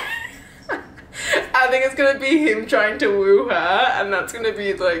I think it's gonna be him trying to woo her, and that's gonna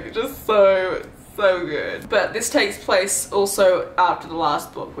be like just so good. But this takes place also after the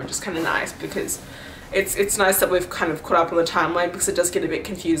last book, which is kind of nice, because it's nice that we've kind of caught up on the timeline, because it does get a bit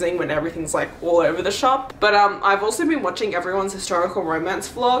confusing when everything's like all over the shop. But I've also been watching everyone's historical romance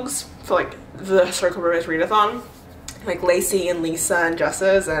vlogs for like the historical romance readathon, like Lacey and Lisa and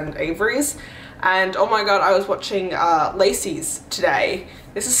Jess's and Avery's. And oh my god, I was watching Lacey's today.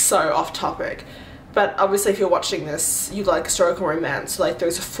 This is so off topic, but obviously if you're watching this, you like historical romance, like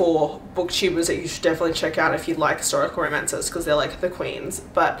those are 4 booktubers that you should definitely check out if you like historical romances, because they're like the queens.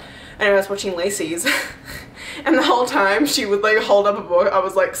 But anyway, I was watching Lacey's and the whole time she would like hold up a book, I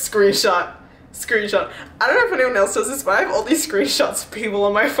was like, screenshot. I don't know if anyone else does this, but I have all these screenshots of people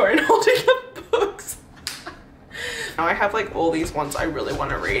on my phone holding up books. Now I have like all these ones I really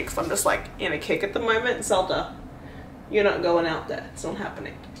want to read, because I'm just like in a kick at the moment. Zelda, you're not going out there, it's not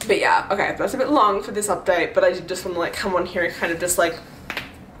happening. But yeah, okay, that's a bit long for this update, but I just want to like come on here and kind of just like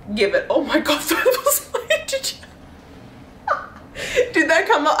give it. Oh my god, that was like, did that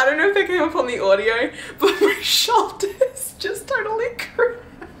come up? I don't know if that came up on the audio, but my shoulders just totally cracked.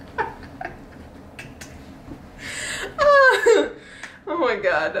 Oh my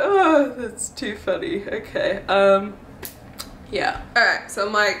god, oh, that's too funny. Okay, yeah. Alright, so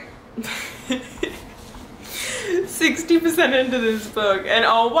I'm like 60% into this book, and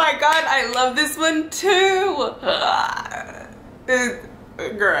oh my god, I love this one too.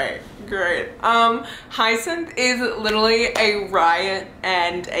 Great. Hyacinth is literally a riot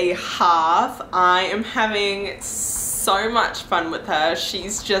and a half. I am having so much fun with her.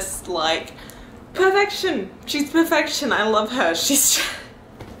 She's just like perfection. She's perfection. I love her. She's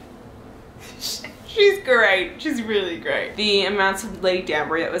great. She's really great. The amounts of Lady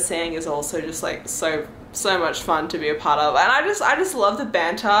Danbury that we're seeing is also just like so much fun to be a part of, and I just love the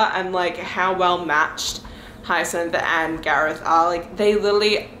banter and like how well matched Hyacinth and Gareth are. Like they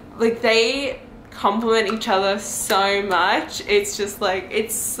literally, like they complement each other so much. It's just like,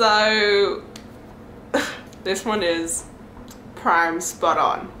 it's so this one is prime, spot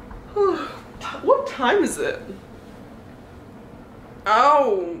on. What time is it?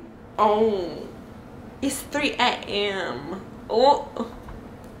 Oh, it's 3 AM. Oh,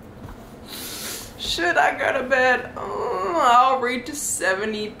 should I go to bed? I'll read to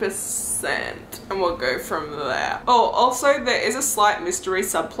 70% and we'll go from there. Oh, also there is a slight mystery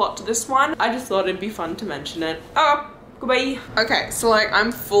subplot to this one. I just thought it'd be fun to mention it. Oh, goodbye. Okay, so like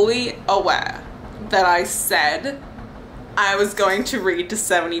I'm fully aware that I said I was going to read to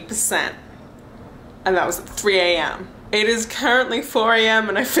 70%, and that was at 3 AM. It is currently 4 AM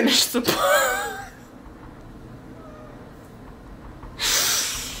and I finished the book.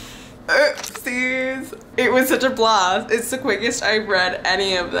 Oopsies. It was such a blast. It's the quickest I've read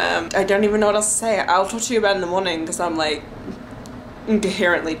any of them. I don't even know what else to say. I'll talk to you about it in the morning, because I'm like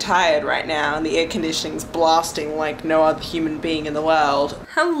incoherently tired right now and the air conditioning's blasting like no other human being in the world.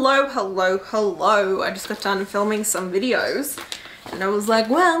 Hello. I just got done filming some videos And I was like,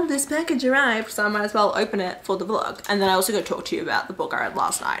 well, this package arrived, so I might as well open it for the vlog. And then I also go talk to you about the book I read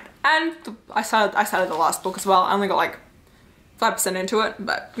last night. And I started the last book as well. I only got like 5% into it,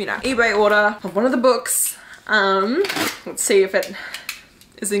 but you know. eBay order of one of the books. Let's see if it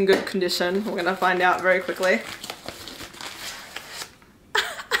is in good condition. We're gonna find out very quickly.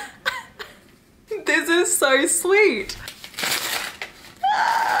 This is so sweet.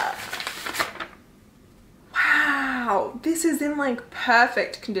 Wow, this is in like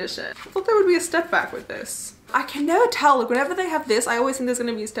perfect condition. I thought there would be a step back with this. I can never tell, like whenever they have this, I always think there's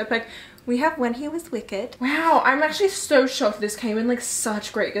gonna be a step back. We have When He Was Wicked. Wow, I'm actually so shocked this came in like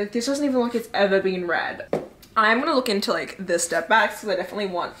such great, like, this doesn't even look like it's ever been read. I'm gonna look into like the step backs because I definitely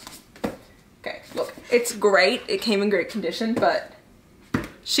want, okay, look, it's great. It came in great condition, but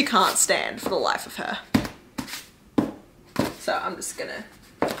she can't stand for the life of her. So I'm just gonna,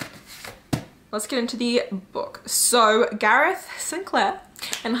 let's get into the book. So Gareth Sinclair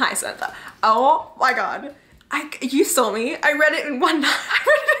and Hyacinth. Oh my god. You saw me. I read it in one night. I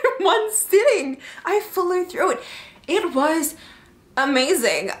read it in one sitting. I flew through it. It was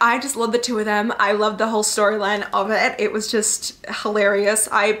amazing. I just loved the two of them. I loved the whole storyline of it. It was just hilarious.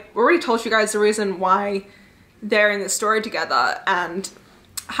 I already told you guys the reason why they're in this story together, and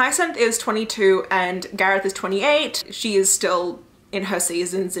Hyacinth is 22 and Gareth is 28. She is still in her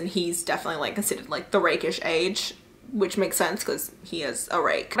seasons and he's definitely like considered like the rakish age, which makes sense because he is a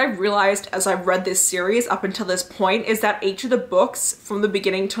rake. What I realized as I've read this series up until this point is that each of the books from the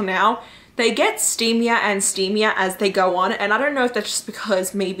beginning till now, they get steamier and steamier as they go on, and I don't know if that's just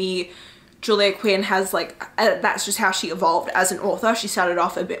because maybe Julia Quinn has like, that's just how she evolved as an author. She started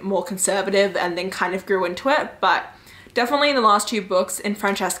off a bit more conservative and then kind of grew into it, but definitely in the last two books, in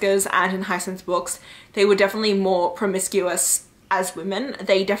Francesca's and in Hyacinth's books, they were definitely more promiscuous as women.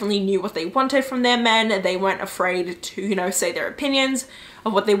 They definitely knew what they wanted from their men. They weren't afraid to, you know, say their opinions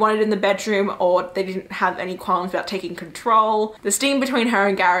of what they wanted in the bedroom, or they didn't have any qualms about taking control. The steam between her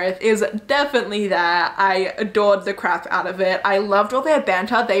and Gareth is definitely there. I adored the crap out of it. I loved all their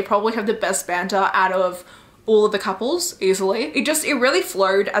banter. They probably have the best banter out of all of the couples, easily. It really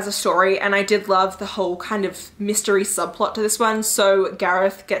flowed as a story, and I did love the whole kind of mystery subplot to this one. So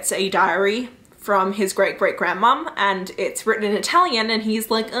Gareth gets a diary from his great-great-grandmom, and it's written in Italian, and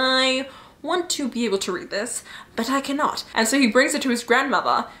he's like, I want to be able to read this, but I cannot. And so he brings it to his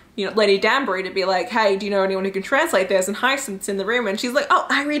grandmother, you know, Lady Danbury, to be like, hey, do you know anyone who can translate this? And Hyacinth's in the room, and she's like, oh,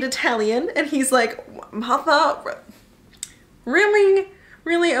 I read Italian. And he's like, mother, really?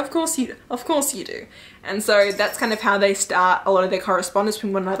 Really? Of course you do. And so that's kind of how they start a lot of their correspondence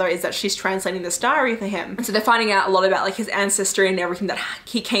between one another, is that she's translating this diary for him. And so they're finding out a lot about like his ancestry and everything that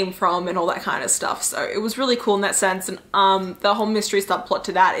he came from and all that kind of stuff. So it was really cool in that sense. And the whole mystery subplot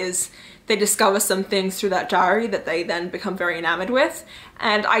to that is they discover some things through that diary that they then become very enamored with.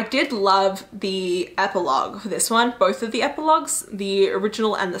 And I did love the epilogue for this one, both of the epilogues, the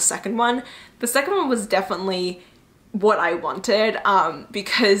original and the second one. The second one was definitely what I wanted,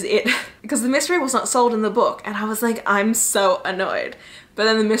 because the mystery was not solved in the book, and I was like, I'm so annoyed. But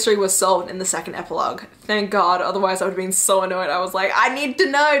then the mystery was solved in the second epilogue. Thank God, otherwise I would have been so annoyed. I was like, I need to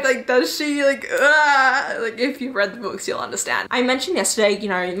know, like, does she, like, like, if you've read the books, you'll understand. I mentioned yesterday, you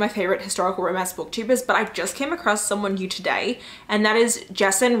know, my favorite historical romance booktubers, but I just came across someone new today, and that is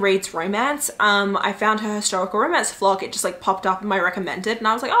Jessin Reads Romance. I found her historical romance vlog. It just, like, popped up in my recommended, and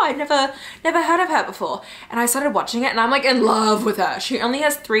I was like, oh, I'd never heard of her before. And I started watching it, and I'm, like, in love with her. She only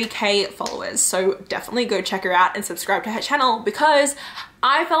has 3K followers, so definitely go check her out and subscribe to her channel, because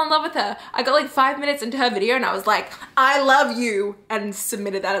I fell in love with her. I got like 5 minutes into her video and I was like, I love you, and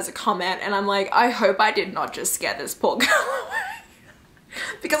submitted that as a comment, and I'm like, I hope I did not just scare this poor girl away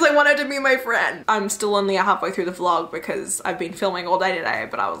because I want her to be my friend. I'm still only halfway through the vlog because I've been filming all day today,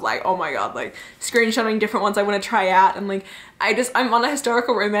 but I was like, oh my god, like screenshotting different ones I want to try out, and like I'm on a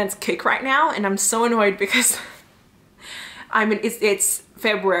historical romance kick right now, and I'm so annoyed because it's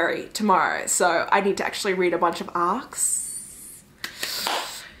February tomorrow, so I need to actually read a bunch of arcs.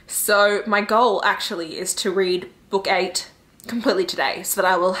 So my goal actually is to read book 8 completely today, so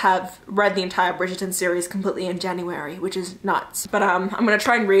that I will have read the entire Bridgerton series completely in January, which is nuts. But I'm gonna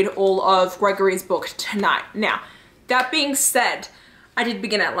try and read all of Gregory's book tonight. Now, that being said, I did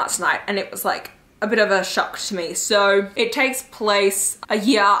begin it last night and it was like a bit of a shock to me. So it takes place a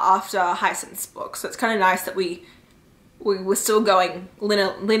year after Hyacinth's book, so it's kind of nice that we were still going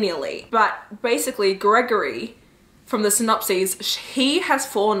linearly. But basically Gregory, from the synopses, he has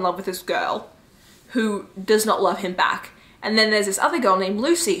fallen in love with this girl who does not love him back. And then there's this other girl named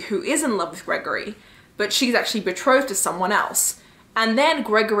Lucy who is in love with Gregory, but she's actually betrothed to someone else. And then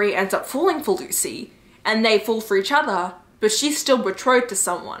Gregory ends up falling for Lucy, and they fall for each other, but she's still betrothed to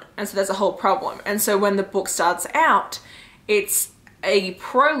someone, and so there's a whole problem. And so when the book starts out, it's a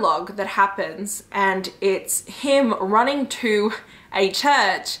prologue that happens, and it's him running to a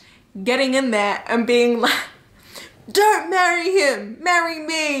church, getting in there and being like, don't marry him, marry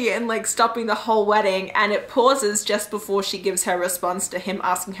me, and like stopping the whole wedding. And it pauses just before she gives her response to him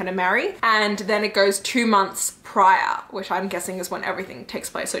asking her to marry, and then it goes 2 months prior, which I'm guessing is when everything takes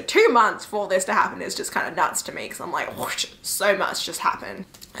place. So 2 months for this to happen is just kind of nuts to me, because I'm like, whoosh, so much just happened.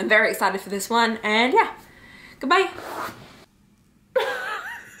 I'm very excited for this one, and yeah, goodbye.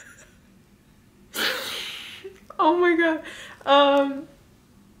 Oh my god.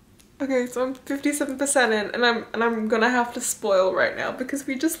 Okay, so I'm 57% in, and I'm gonna have to spoil right now because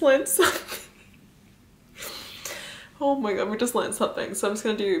we just learned something. Oh my god, we just learned something, so I'm just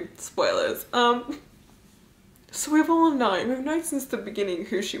gonna do spoilers. So we've known since the beginning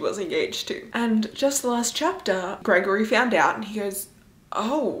who she was engaged to. And just the last chapter, Gregory found out, and he goes,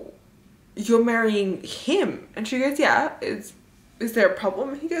 oh, you're marrying him? And she goes, yeah, is there a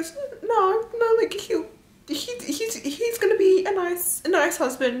problem? He goes, no, like he's gonna be a nice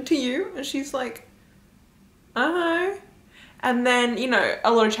husband to you. And she's like, oh. And then, you know,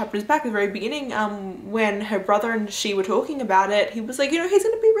 a lot of chapters back at the very beginning, when her brother and she were talking about it, he was like, you know, he's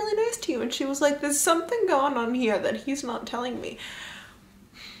gonna be really nice to you. And she was like, there's something going on here that he's not telling me.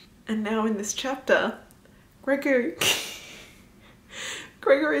 And now in this chapter, Gregory's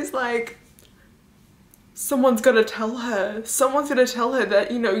like, someone's gonna tell her that,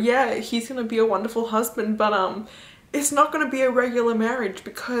 you know, yeah, he's gonna be a wonderful husband, but it's not gonna be a regular marriage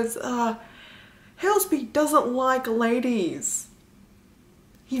because Hillsby doesn't like ladies.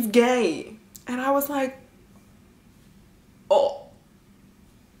 He's gay. And I was like, oh.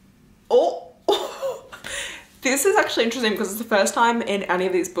 This is actually interesting because it's the first time in any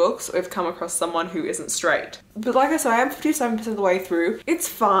of these books we've come across someone who isn't straight. But like I said, I am 57% of the way through. It's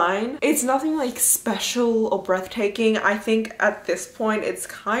fine. It's nothing like special or breathtaking. I think at this point it's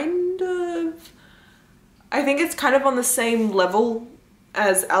kind of on the same level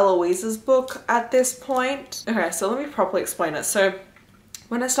as Eloise's book at this point. Okay, so let me properly explain it. So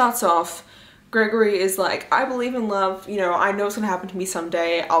when it starts off, Gregory is like, I believe in love, you know, I know it's gonna happen to me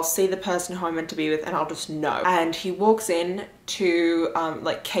someday. I'll see the person who I'm meant to be with and I'll just know. And he walks in to,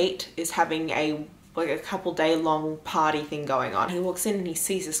 like Kate is having a couple day long party thing going on. He walks in and he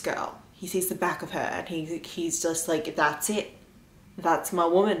sees this girl. He sees the back of her and he's just like, that's it. That's my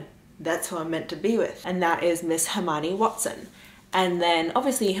woman. That's who I'm meant to be with. And that is Miss Hermione Watson. And then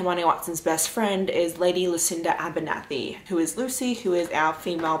obviously Hermione Watson's best friend is Lady Lucinda Abernathy, who is Lucy, who is our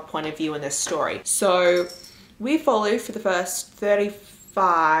female point of view in this story. So we follow for the first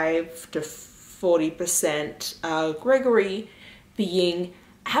 35 to 40% Gregory being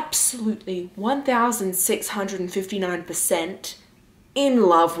absolutely 1,659% in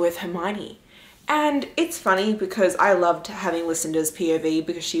love with Hermione. And it's funny because I loved having Lucinda's POV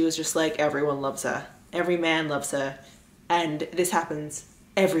because she was just like, everyone loves her. Every man loves her. And this happens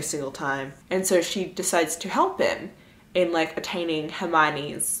every single time. And so she decides to help him in like attaining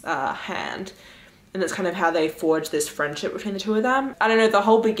Hermione's hand. And that's kind of how they forge this friendship between the two of them. I don't know, the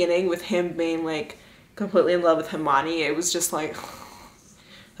whole beginning with him being like completely in love with Hermione, it was just like,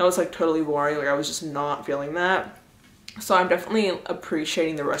 that was like totally boring. Like I was just not feeling that. So I'm definitely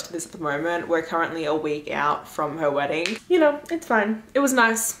appreciating the rest of this at the moment. We're currently a week out from her wedding. You know, it's fine. It was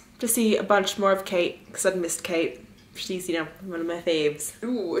nice to see a bunch more of Kate because I'd missed Kate. She's, you know, one of my faves.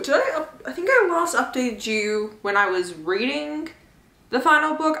 Ooh, I think I last updated you when I was reading the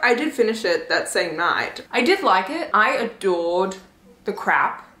final book. I did finish it that same night. I did like it. I adored the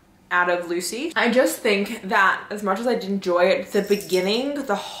crap out of Lucy. I just think that as much as I did enjoy it, the beginning,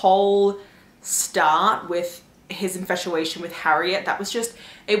 the whole start with his infatuation with Harriet, that was just,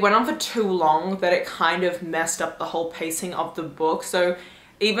 it went on for too long that it kind of messed up the whole pacing of the book. So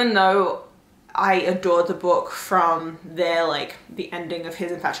even though I adored the book from there, like the ending of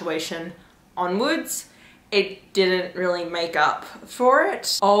his infatuation onwards, it didn't really make up for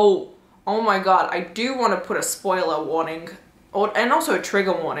it. Oh my god, I do want to put a spoiler warning, and also a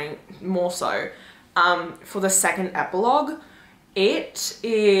trigger warning, more so, for the second epilogue. It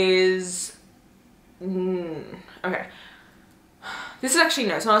is... okay. This is actually,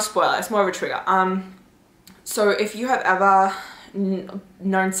 no, it's not a spoiler, it's more of a trigger. So if you have ever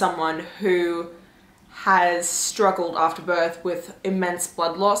known someone who has struggled after birth with immense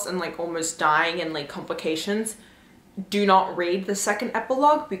blood loss and like almost dying and like complications, do not read the second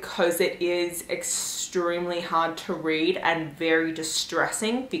epilogue because it is extremely hard to read and very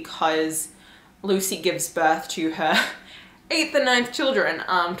distressing because Lucy gives birth to her 8th and 9th children,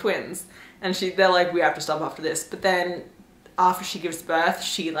 twins, and they're like, we have to stop after this. But then after she gives birth,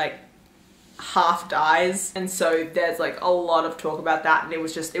 she like half dies, and so there's like a lot of talk about that, and it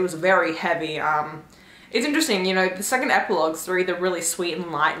was very heavy. It's interesting, you know, the second epilogues, they're either really sweet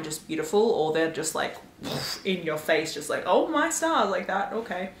and light and just beautiful, or they're just like in your face, just like, oh my stars, like that,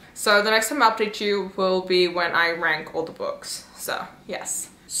 okay. So the next time I update you will be when I rank all the books, so yes.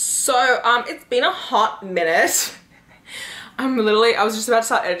 So it's been a hot minute. I was just about to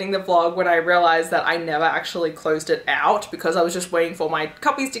start editing the vlog when I realized that I never actually closed it out because I was just waiting for my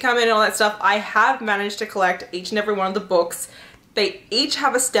copies to come in and all that stuff. I have managed to collect each and every one of the books. They each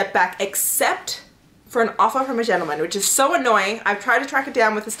have a step back except for An Offer from a Gentleman, which is so annoying. I've tried to track it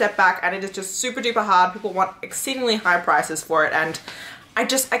down with a step back and it is just super duper hard. People want exceedingly high prices for it, and I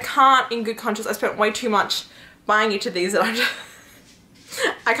can't in good conscience. I spent way too much buying each of these that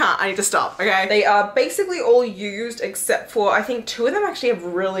I can't, I need to stop, okay? They are basically all used except for, I think 2 of them actually have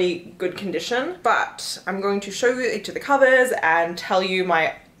really good condition, but I'm going to show you each of the covers and tell you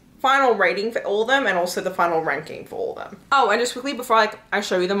my final rating for all of them and also the final ranking for all of them. Oh, and just quickly before I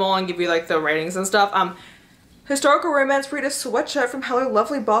show you them all and give you like the ratings and stuff, historical romance reader sweatshirt from Hello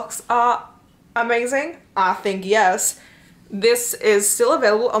Lovely box are amazing. I think yes. This is still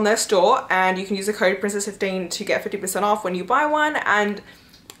available on their store, and you can use the code Princess15 to get 50% off when you buy one, and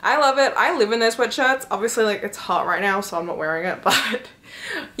I love it. I live in their sweatshirts. Obviously, like, it's hot right now, so I'm not wearing it, but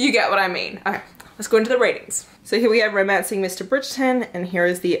you get what I mean. Okay, let's go into the ratings. So here we have Romancing Mr. Bridgerton, and here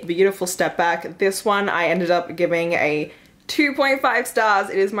is the beautiful step back. This one I ended up giving a 2.5 stars.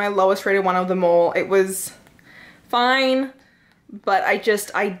 It is my lowest rated one of them all. It was fine, but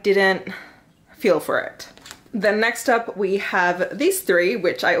I didn't feel for it. Then next up we have these 3,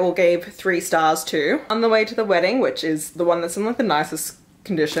 which I all gave 3 stars to. On the Way to the Wedding, which is the one that's in like the nicest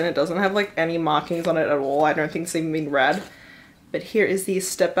condition. It doesn't have like any markings on it at all. I don't think it's even been read. But here is the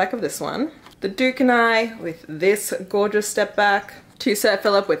step back of this one. The Duke and I with this gorgeous step back. To Sir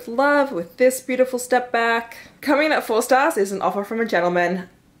Philip with Love with this beautiful step back. Coming in at 4 stars is An Offer from a Gentleman.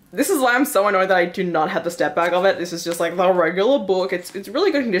 This is why I'm so annoyed that I do not have the step back of it. This is just like the regular book. It's really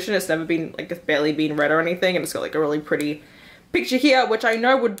good condition. It's never been, like, it's barely been read or anything. And it's got like a really pretty picture here, which I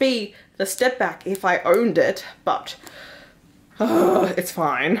know would be the step back if I owned it, but it's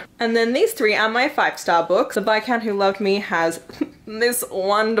fine. And then these 3 are my 5-star books. The Viscount Who Loved Me has this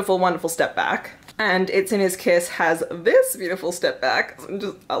wonderful, wonderful step back. And It's in His Kiss has this beautiful step back.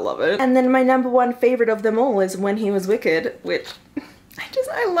 I love it. And then my #1 favorite of them all is When He Was Wicked, which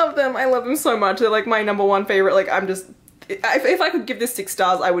I love them. I love them so much. They're like my #1 favorite. Like, I'm just, if I could give this 6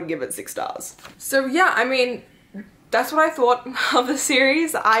 stars, I would give it 6 stars. So yeah, I mean, that's what I thought of the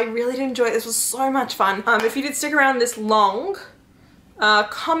series. I really did enjoy it. This was so much fun. If you did stick around this long,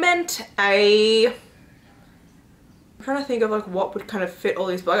 comment I'm trying to think of like what would kind of fit all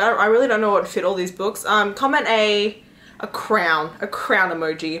these books. I really don't know what would fit all these books. Comment a crown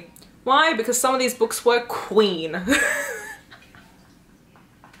emoji. Why? Because some of these books were queen.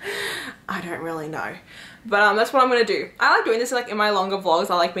 I don't really know. But that's what I'm gonna do. I like doing this like in my longer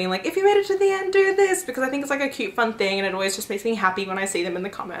vlogs. I like being like, if you made it to the end, do this, because I think it's like a cute fun thing and it always just makes me happy when I see them in the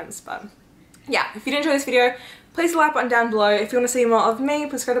comments. But yeah, if you did enjoy this video, please hit the like button down below. If you want to see more of me,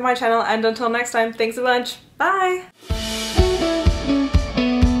 please go to my channel, and until next time, thanks a bunch. Bye!